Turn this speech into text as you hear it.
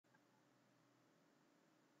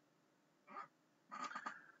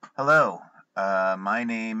Hello, my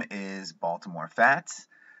name is Baltimore Fats,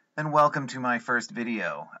 and welcome to my first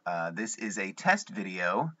video. This is a test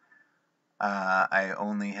video. I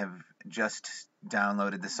only have just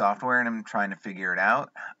downloaded the software and I'm trying to figure it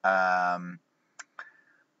out. But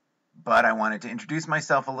I wanted to introduce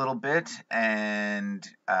myself a little bit, and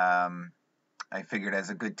I figured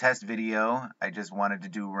as a good test video, I just wanted to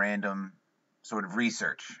do random sort of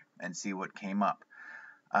research and see what came up.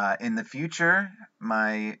 In the future,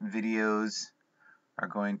 my videos are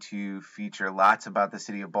going to feature lots about the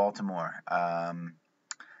city of Baltimore. And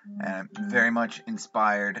I'm very much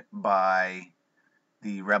inspired by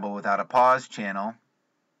the Rebel Without a Pause channel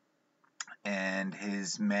and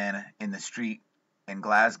his Man in the Street in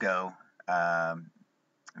Glasgow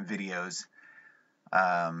videos,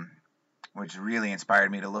 which really inspired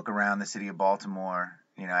me to look around the city of Baltimore,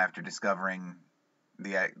 after discovering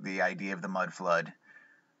the idea of the mud flood.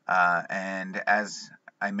 And as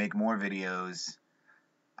I make more videos,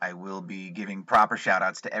 I will be giving proper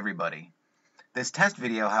shout-outs to everybody. This test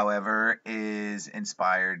video, however, is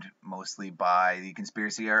inspired mostly by the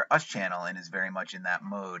Conspiracy Are Us channel and is very much in that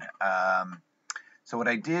mode. So what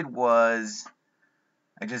I did was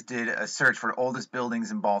I just did a search for oldest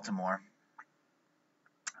buildings in Baltimore,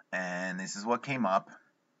 and this is what came up,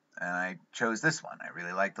 and I chose this one. I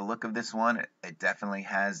really like the look of this one. It definitely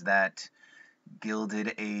has that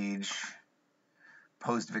Gilded Age,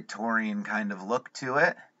 post-Victorian kind of look to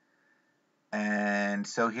it. And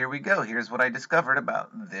so here we go. Here's what I discovered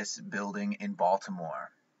about this building in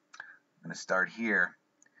Baltimore. I'm going to start here.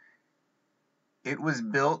 It was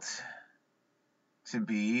built to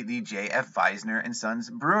be the J.F. Weisner &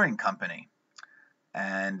 Sons Brewing Company.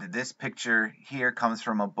 And this picture here comes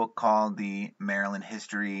from a book called The Maryland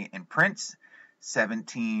History in Prints,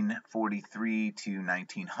 1743 to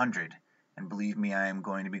 1900. And believe me, I am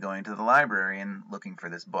going to be going to the library and looking for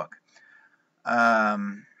this book.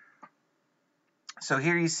 So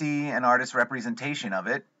here you see an artist's representation of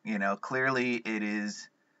it. Clearly it is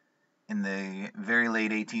in the very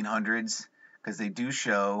late 1800s, because they do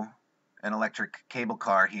show an electric cable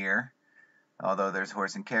car here, although there's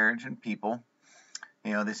horse and carriage and people.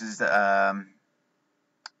 This is the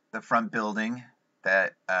front building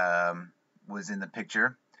that was in the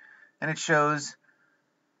picture, and it shows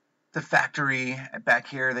the factory back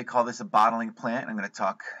here. They call this a bottling plant. I'm going to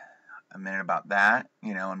talk a minute about that,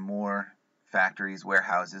 and more factories,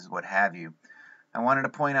 warehouses, what have you. I wanted to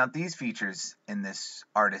point out these features in this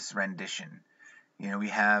artist's rendition. We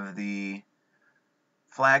have the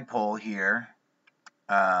flagpole here,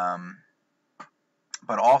 but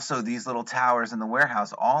also these little towers in the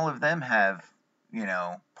warehouse. All of them have,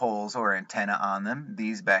 poles or antenna on them.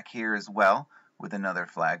 These back here as well, with another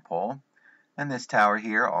flagpole. And this tower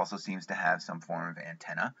here also seems to have some form of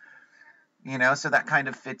antenna. So that kind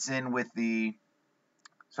of fits in with the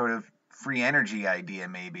sort of free energy idea,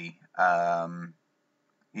 maybe.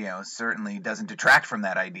 Certainly doesn't detract from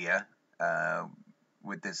that idea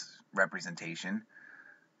with this representation.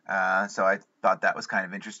 So I thought that was kind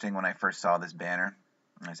of interesting when I first saw this banner,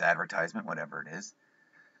 this advertisement, whatever it is.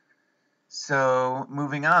 So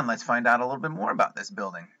moving on, let's find out a little bit more about this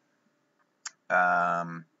building.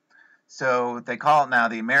 So they call it now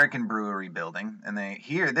the American Brewery Building, and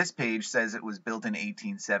this page says it was built in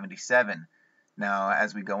 1877. Now,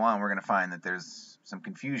 as we go on, we're going to find that there's some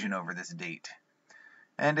confusion over this date.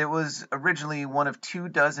 And it was originally one of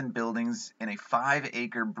 24 buildings in a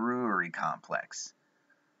 5-acre brewery complex.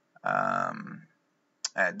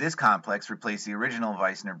 This complex replaced the original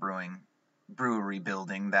Weisner Brewery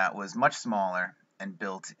building that was much smaller and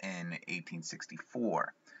built in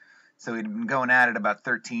 1864. So we'd been going at it about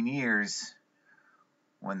 13 years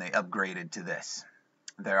when they upgraded to this.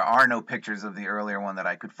 There are no pictures of the earlier one that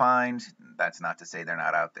I could find. That's not to say they're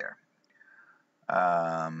not out there.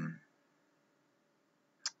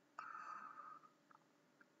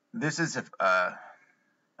 This is a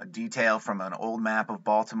detail from an old map of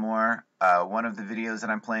Baltimore. One of the videos that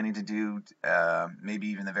I'm planning to do, maybe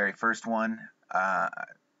even the very first one,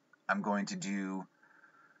 I'm going to do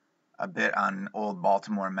a bit on old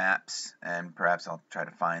Baltimore maps, and perhaps I'll try to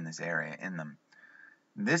find this area in them.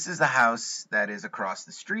 This is the house that is across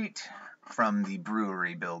the street from the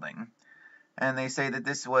brewery building, and they say that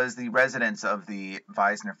this was the residence of the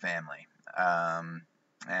Weisner family,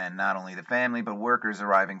 and not only the family, but workers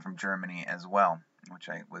arriving from Germany as well, which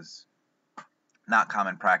was not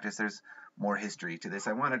common practice. There's more history to this.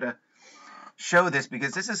 I wanted to show this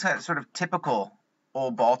because this is sort of typical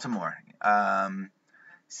old Baltimore.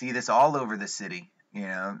 See this all over the city,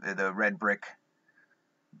 the red brick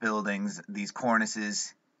buildings, these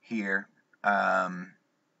cornices here.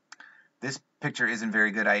 This picture isn't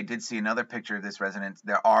very good. I did see another picture of this residence.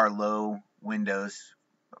 There are low windows,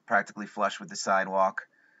 practically flush with the sidewalk.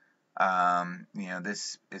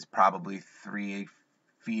 This is probably 3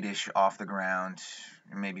 feet-ish off the ground,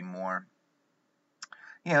 maybe more.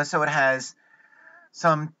 So it has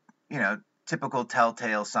some, typical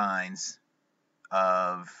telltale signs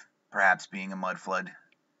of perhaps being a mud flood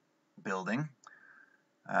building.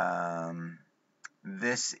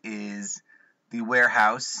 This is the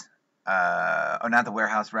warehouse, or not the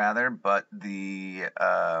warehouse rather, but the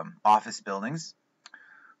office buildings,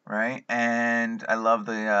 right? And I love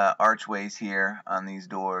the archways here on these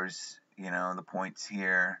doors, the points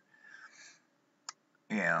here.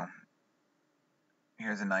 Here's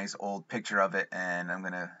a nice old picture of it, and I'm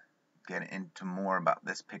going to get into more about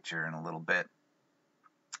this picture in a little bit.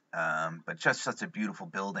 But just such a beautiful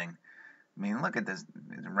building. I mean, look at this,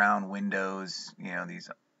 these round windows, these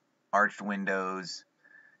arched windows,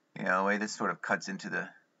 the way this sort of cuts into the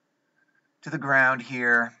ground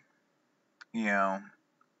here. I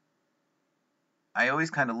always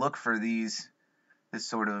kind of look for this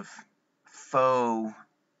sort of faux,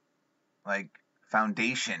 like,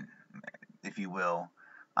 foundation, if you will,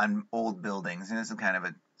 on old buildings. And this is kind of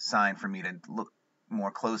a sign for me to look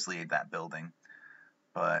more closely at that building.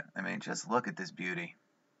 But, I mean, just look at this beauty.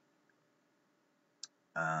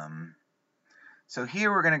 So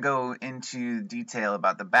here we're going to go into detail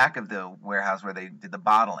about the back of the warehouse where they did the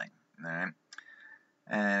bottling. All right?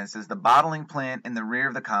 And it says, the bottling plant in the rear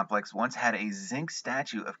of the complex once had a zinc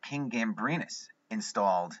statue of King Gambrinus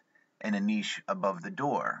installed in a niche above the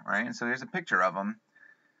door. Right? And so here's a picture of him.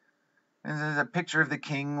 And there's a picture of the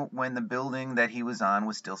king when the building that he was on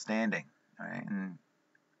was still standing. Right? And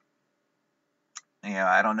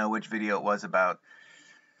I don't know which video it was about,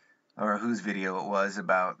 or whose video it was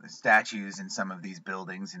about the statues in some of these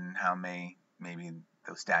buildings and how maybe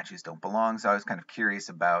those statues don't belong. So I was kind of curious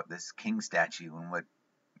about this king statue and what,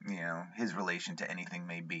 his relation to anything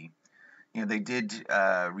may be. They did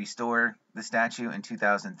restore the statue in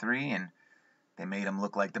 2003, and they made him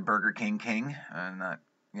look like the Burger King king.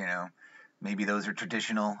 Maybe those are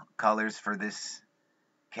traditional colors for this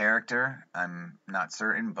character. I'm not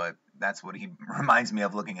certain, but that's what he reminds me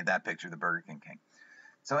of looking at that picture, the Burger King king.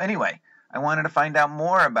 So anyway, I wanted to find out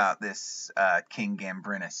more about this King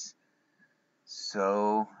Gambrinus.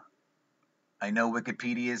 So I know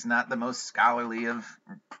Wikipedia is not the most scholarly of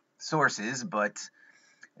sources, but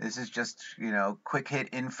this is just, quick hit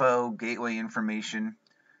info, gateway information.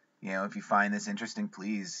 If you find this interesting,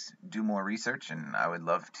 please do more research, and I would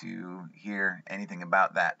love to hear anything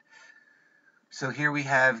about that. So here we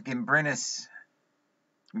have Gambrinus,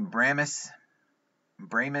 I'll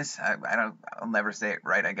never say it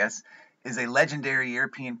right, I guess, is a legendary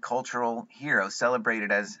European cultural hero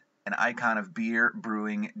celebrated as an icon of beer,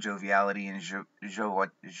 brewing, joviality, and joie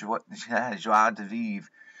de vivre,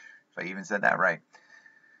 if I even said that right.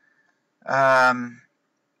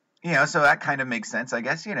 So that kind of makes sense, I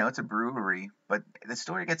guess. It's a brewery, but the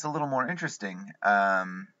story gets a little more interesting.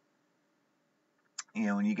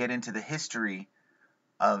 When you get into the history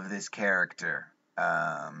of this character,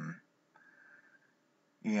 the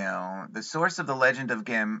source of the legend of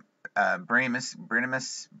Brennus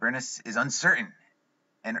is uncertain.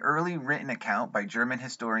 An early written account by German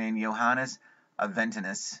historian Johannes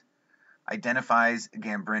Aventinus identifies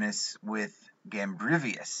Gambrinus with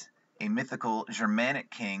Gambrivius, a mythical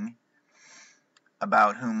Germanic king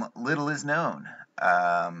about whom little is known.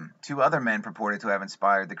 2 other men purported to have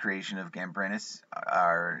inspired the creation of Gambrinus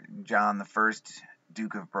are John I,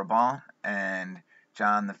 Duke of Brabant, and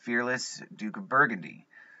John the Fearless, Duke of Burgundy.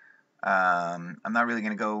 I'm not really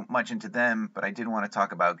going to go much into them, but I did want to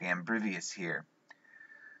talk about Gambrivius here.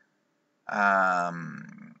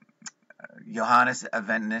 Johannes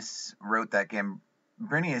Aventinus wrote that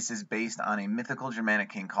Gambrinus is based on a mythical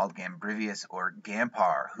Germanic king called Gambrivius or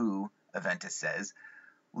Gampar, who, Aventinus says,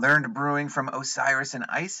 learned brewing from Osiris and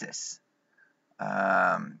Isis,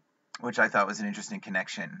 which I thought was an interesting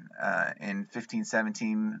connection. In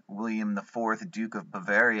 1517, William IV, Duke of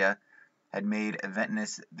Bavaria, had made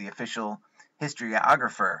Aventinus the official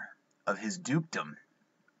historiographer of his dukedom,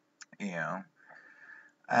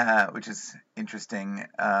 which is interesting.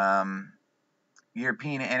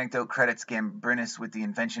 European anecdote credits Gambrinus with the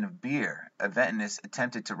invention of beer. Aventinus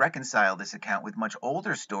attempted to reconcile this account with much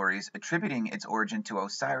older stories, attributing its origin to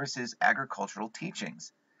Osiris's agricultural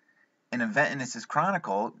teachings. In Aventinus's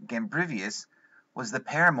chronicle, Gambrivius was the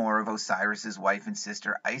paramour of Osiris's wife and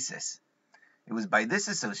sister Isis. It was by this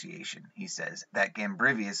association, he says, that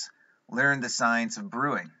Gambrivius learned the science of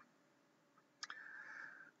brewing.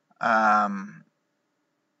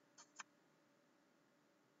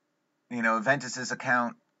 Aventus's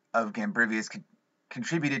account of Gambrivius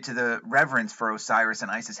contributed to the reverence for Osiris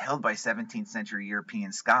and Isis held by 17th century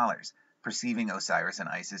European scholars, perceiving Osiris and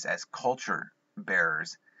Isis as culture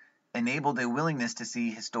bearers, enabled a willingness to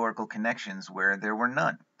see historical connections where there were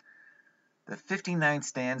none. The 59th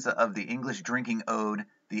stanza of the English drinking ode,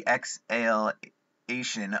 The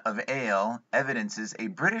Exhalation of Ale, evidences a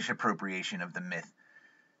British appropriation of the myth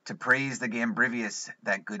to praise the Gambrivius,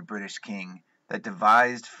 that good British king, that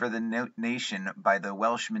devised for the nation by the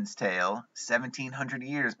Welshman's tale, 1700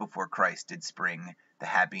 years before Christ did spring, the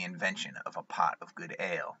happy invention of a pot of good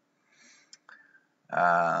ale.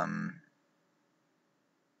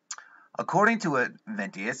 According to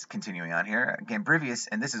Aventus, continuing on here, Gambrivius,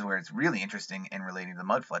 and this is where it's really interesting in relating to the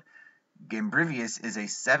mud flood, Gambrivius is a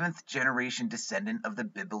 7th generation descendant of the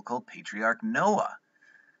biblical patriarch Noah.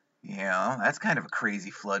 That's kind of a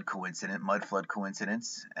crazy mud flood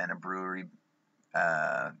coincidence, and a brewery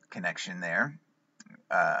connection there.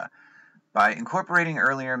 By incorporating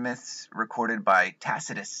earlier myths recorded by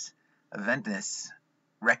Tacitus, Aventus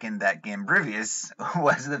reckoned that Gambrivius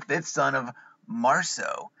was the 5th son of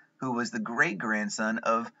Marso, who was the great-grandson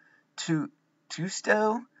of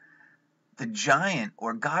Tusto, the giant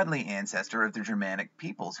or godly ancestor of the Germanic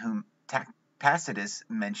peoples, whom Tacitus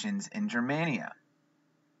mentions in Germania.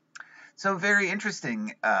 So very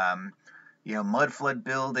interesting, mud flood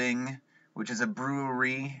building, which is a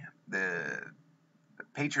brewery, the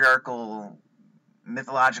patriarchal,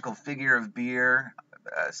 mythological figure of beer,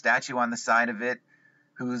 a statue on the side of it,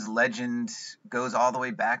 whose legend goes all the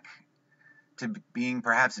way back to being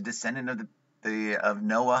perhaps a descendant of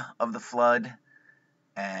Noah of the flood.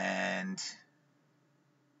 And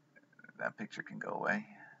that picture can go away.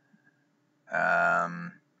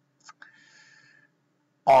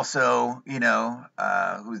 Also,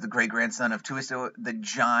 who's the great-grandson of Tuisto, the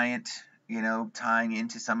giant, tying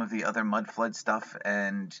into some of the other mud flood stuff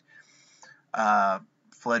and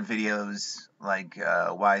flood videos like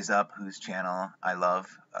Wise Up, whose channel I love.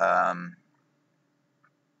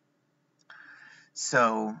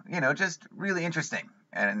 So, just really interesting.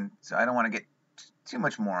 And so I don't want to get too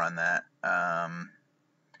much more on that.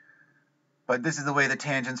 But this is the way the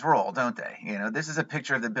tangents roll, don't they? This is a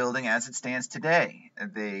picture of the building as it stands today.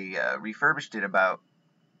 They refurbished it about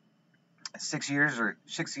 6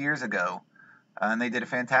 years ago, and they did a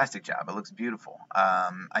fantastic job. It looks beautiful.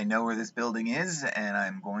 I know where this building is, and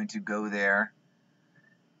I'm going to go there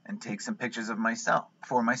and take some pictures of myself.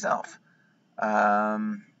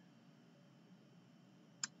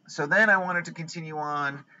 So then I wanted to continue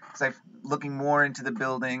on, because looking more into the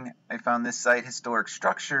building, I found this site, Historic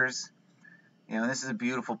Structures. This is a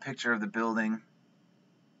beautiful picture of the building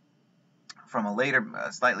from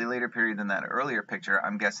a slightly later period than that earlier picture.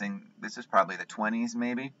 I'm guessing this is probably the 20s,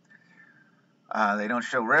 maybe. They don't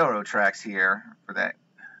show railroad tracks here for that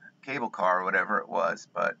cable car or whatever it was,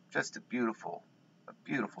 but just a beautiful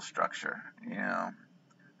structure.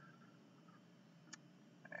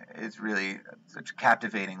 It's really such a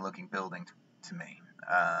captivating looking building to me.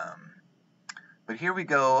 But here we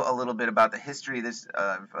go, a little bit about the history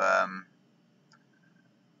of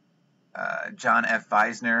John F.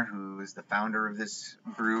 Weisner, who is the founder of this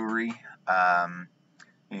brewery.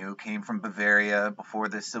 Came from Bavaria before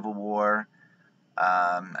the Civil War.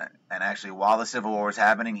 And actually, while the Civil War was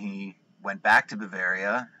happening, he went back to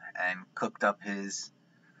Bavaria and cooked up his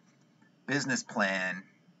business plan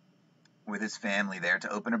with his family there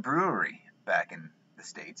to open a brewery back in the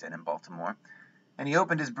States and in Baltimore. And he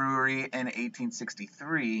opened his brewery in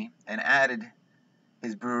 1863 and added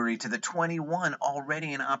his brewery to the 21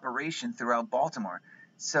 already in operation throughout Baltimore.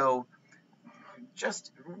 So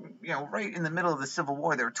just, right in the middle of the Civil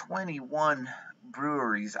War, there were 21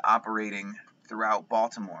 breweries operating throughout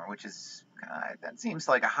Baltimore, which is, that seems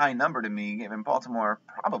like a high number to me, given Baltimore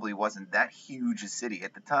probably wasn't that huge a city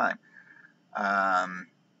at the time.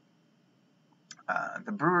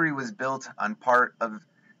 The brewery was built on part of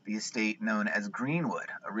the estate known as Greenwood,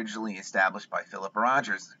 originally established by Philip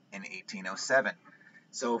Rogers in 1807.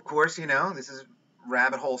 So, of course, this is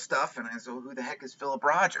rabbit hole stuff, and so who the heck is Philip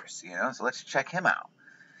Rogers, So let's check him out.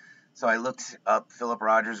 So I looked up Philip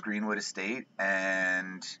Rogers' Greenwood estate,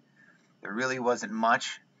 and there really wasn't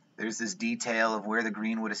much. There's this detail of where the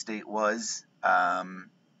Greenwood estate was.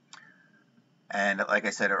 And like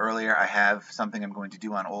I said earlier, I have something I'm going to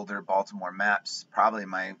do on older Baltimore maps, probably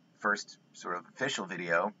my first sort of official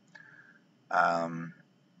video.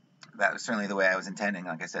 That was certainly the way I was intending.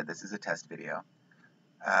 Like I said, this is a test video.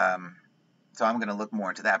 So I'm going to look more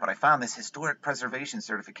into that. But I found this historic preservation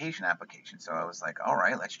certification application. So I was like, all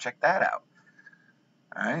right, let's check that out.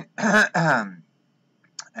 All right.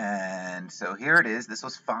 And And so here it is. This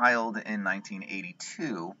was filed in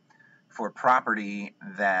 1982 for property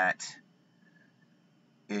that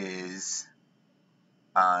is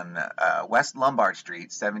on West Lombard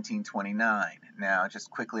Street, 1729. Now,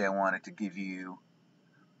 just quickly, I wanted to give you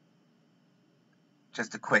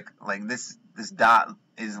just a quick, like this dot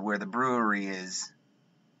is where the brewery is,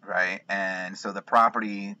 right? And so the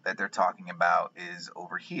property that they're talking about is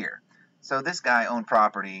over here. So this guy owned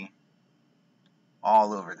property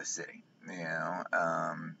all over the city, you know.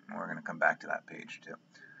 We're going to come back to that page too.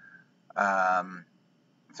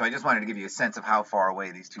 So I just wanted to give you a sense of how far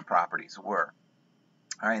away these two properties were.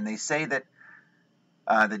 All right, and they say that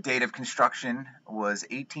the date of construction was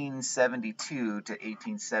 1872 to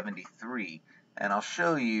 1873. And I'll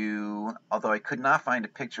show you, although I could not find a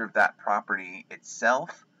picture of that property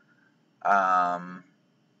itself.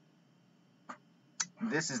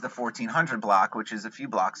 This is the 1400 block, which is a few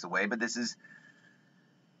blocks away, but this is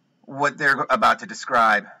what they're about to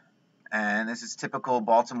describe. And this is typical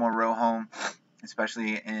Baltimore row home,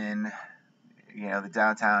 especially in, you know, the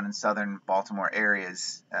downtown and southern Baltimore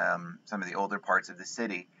areas, some of the older parts of the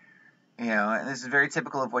city. You know, and this is very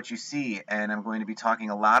typical of what you see, and I'm going to be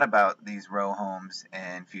talking a lot about these row homes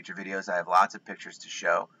in future videos. I have lots of pictures to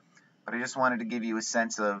show, but I just wanted to give you a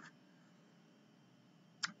sense of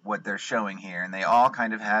what they're showing here. And they all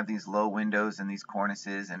kind of have these low windows and these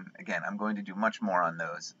cornices, and again, I'm going to do much more on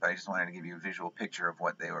those, but I just wanted to give you a visual picture of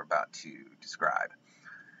what they were about to describe.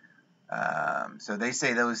 So they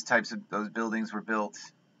say those buildings were built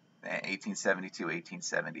in 1872,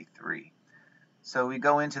 1873. So we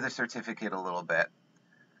go into the certificate a little bit,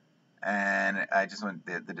 and I just want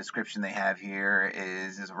the description they have here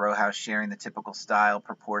is a row house sharing the typical style,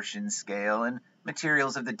 proportion, scale, and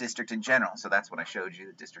materials of the district in general. So that's what I showed you,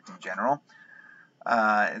 the district in general.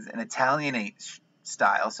 It's an Italianate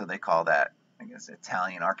style, so they call that, I guess,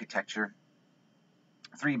 Italian architecture.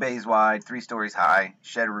 3 bays wide, 3 stories high,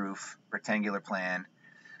 shed roof, rectangular plan.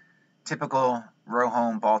 Typical row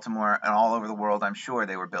home, Baltimore, and all over the world, I'm sure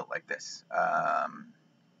they were built like this.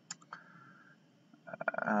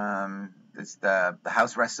 The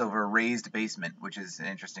house rests over a raised basement, which is an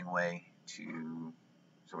interesting way to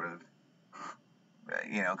sort of,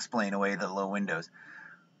 you know, explain away the low windows.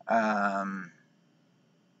 So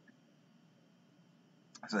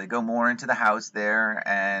they go more into the house there,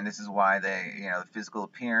 and this is why they, you know, the physical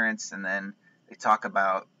appearance, and then they talk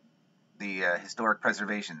about the historic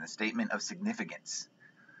preservation, the statement of significance.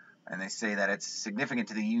 And they say that it's significant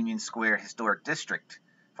to the Union Square Historic District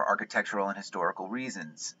for architectural and historical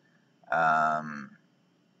reasons.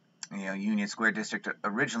 You know, Union Square District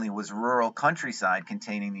originally was rural countryside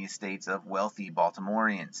containing the estates of wealthy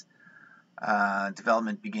Baltimoreans.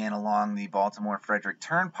 Development began along the Baltimore-Frederick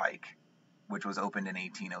Turnpike, which was opened in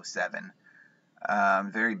 1807.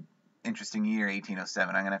 Very interesting year,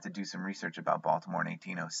 1807. I'm going to have to do some research about Baltimore in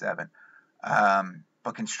 1807.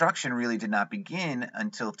 But construction really did not begin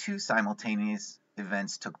until 2 simultaneous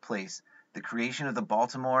events took place. The creation of the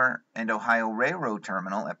Baltimore and Ohio Railroad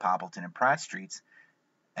Terminal at Poppleton and Pratt Streets,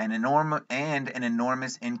 and an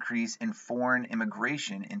enormous increase in foreign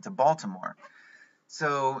immigration into Baltimore.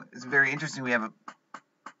 So it's very interesting. We have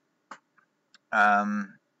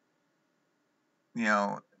you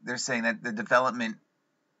know, they're saying that the development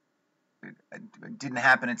didn't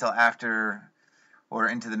happen until after or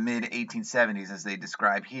into the mid-1870s, as they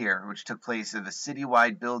describe here, which took place of a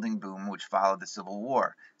citywide building boom which followed the Civil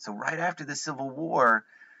War. So right after the Civil War,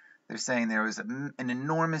 they're saying there was an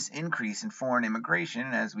enormous increase in foreign immigration,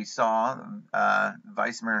 and as we saw,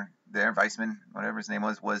 Weissman, whatever his name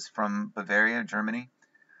was from Bavaria, Germany.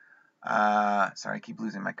 Sorry, I keep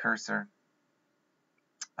losing my cursor.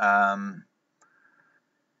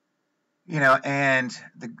 You know, and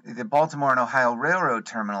the Baltimore and Ohio Railroad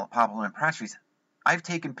Terminal at Poppleton and Pratt Streets, I've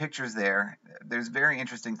taken pictures there. There's very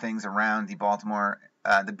interesting things around the Baltimore,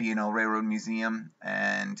 the B&O Railroad Museum,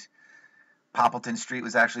 and Poppleton Street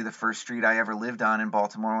was actually the first street I ever lived on in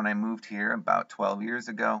Baltimore when I moved here about 12 years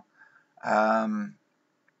ago. You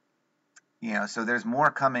know, so there's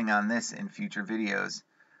more coming on this in future videos.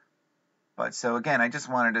 But so again, I just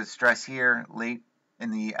wanted to stress here, late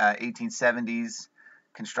in the 1870s,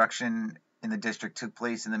 construction in the district took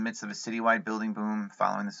place in the midst of a citywide building boom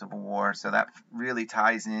following the Civil War. So that really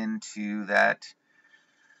ties into that,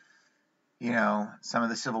 you know, some of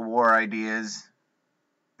the Civil War ideas,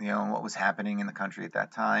 you know, what was happening in the country at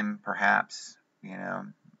that time, perhaps, you know.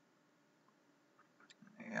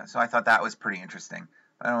 Yeah, so I thought that was pretty interesting.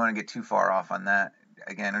 But I don't want to get too far off on that.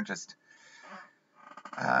 Again, I'm just,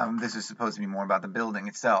 this is supposed to be more about the building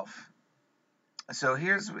itself. So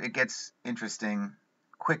it gets interesting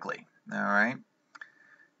quickly, all right?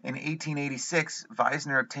 In 1886,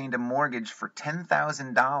 Weisner obtained a mortgage for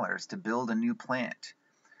 $10,000 to build a new plant.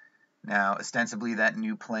 Now, ostensibly, that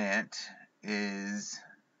new plant is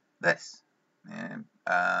this. And,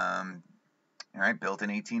 all right, built in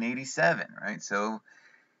 1887, right? So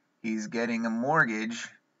he's getting a mortgage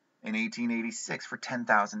in 1886 for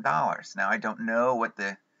 $10,000. Now, I don't know what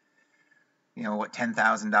what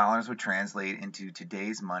 $10,000 would translate into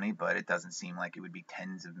today's money, but it doesn't seem like it would be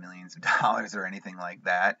tens of millions of dollars or anything like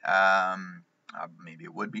that. Maybe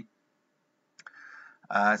it would be.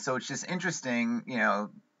 So it's just interesting,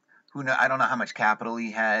 I don't know how much capital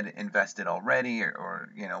he had invested already, or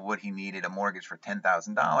what he needed a mortgage for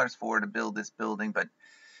 $10,000 for to build this building, but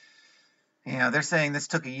they're saying this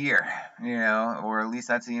took a year, or at least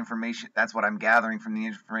that's the information. That's what I'm gathering from the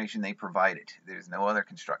information they provided. There's no other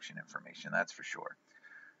construction information, that's for sure.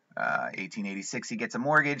 1886, he gets a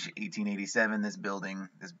mortgage. 1887, this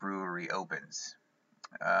brewery opens.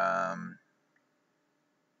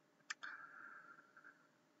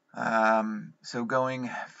 So going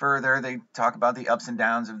further, they talk about the ups and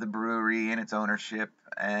downs of the brewery and its ownership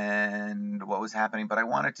and what was happening. But I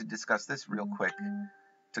wanted to discuss this real quick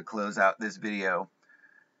to close out this video.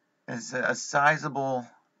 As a sizable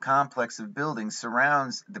complex of buildings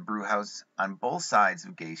surrounds the brew house on both sides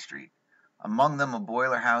of Gay Street, among them a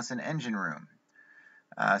boiler house and engine room.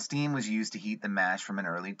 Steam was used to heat the mash from an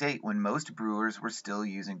early date when most brewers were still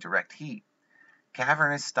using direct heat.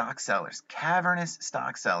 Cavernous stock cellars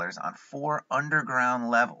on 4 underground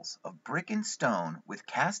levels of brick and stone with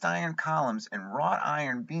cast iron columns and wrought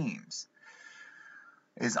iron beams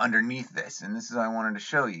is underneath this, and this is what I wanted to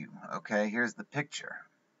show you. Okay, here's the picture.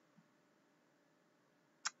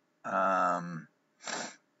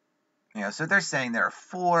 So they're saying there are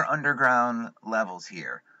 4 underground levels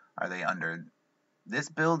here. Are they under this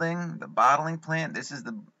building, the bottling plant? This is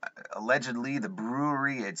allegedly the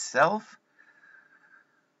brewery itself.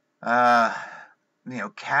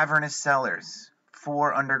 Cavernous cellars,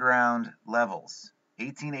 4 underground levels,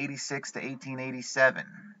 1886 to 1887,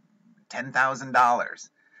 $10,000.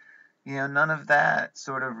 None of that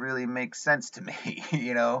sort of really makes sense to me.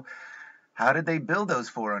 How did they build those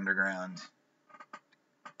 4 underground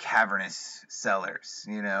cavernous cellars?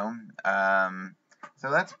 So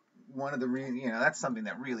that's one of the that's something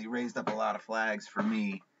that really raised up a lot of flags for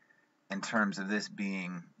me in terms of this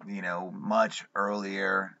being, much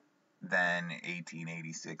earlier than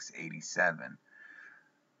 1886, 87.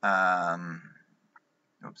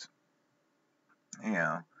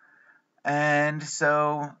 And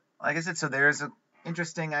so, like I said, so there's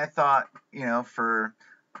interesting, I thought, for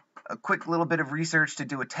a quick little bit of research to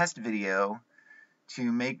do a test video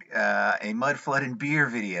to make a mud, flood, and beer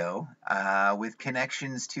video with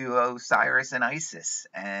connections to Osiris and Isis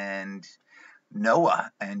and Noah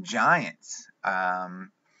and giants.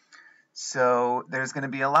 So there's going to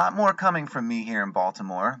be a lot more coming from me here in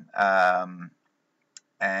Baltimore.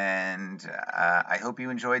 And I hope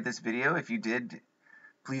you enjoyed this video. If you did,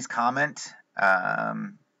 please comment. I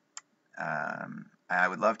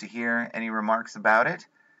would love to hear any remarks about it.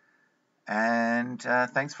 And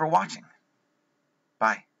thanks for watching.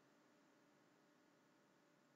 Bye.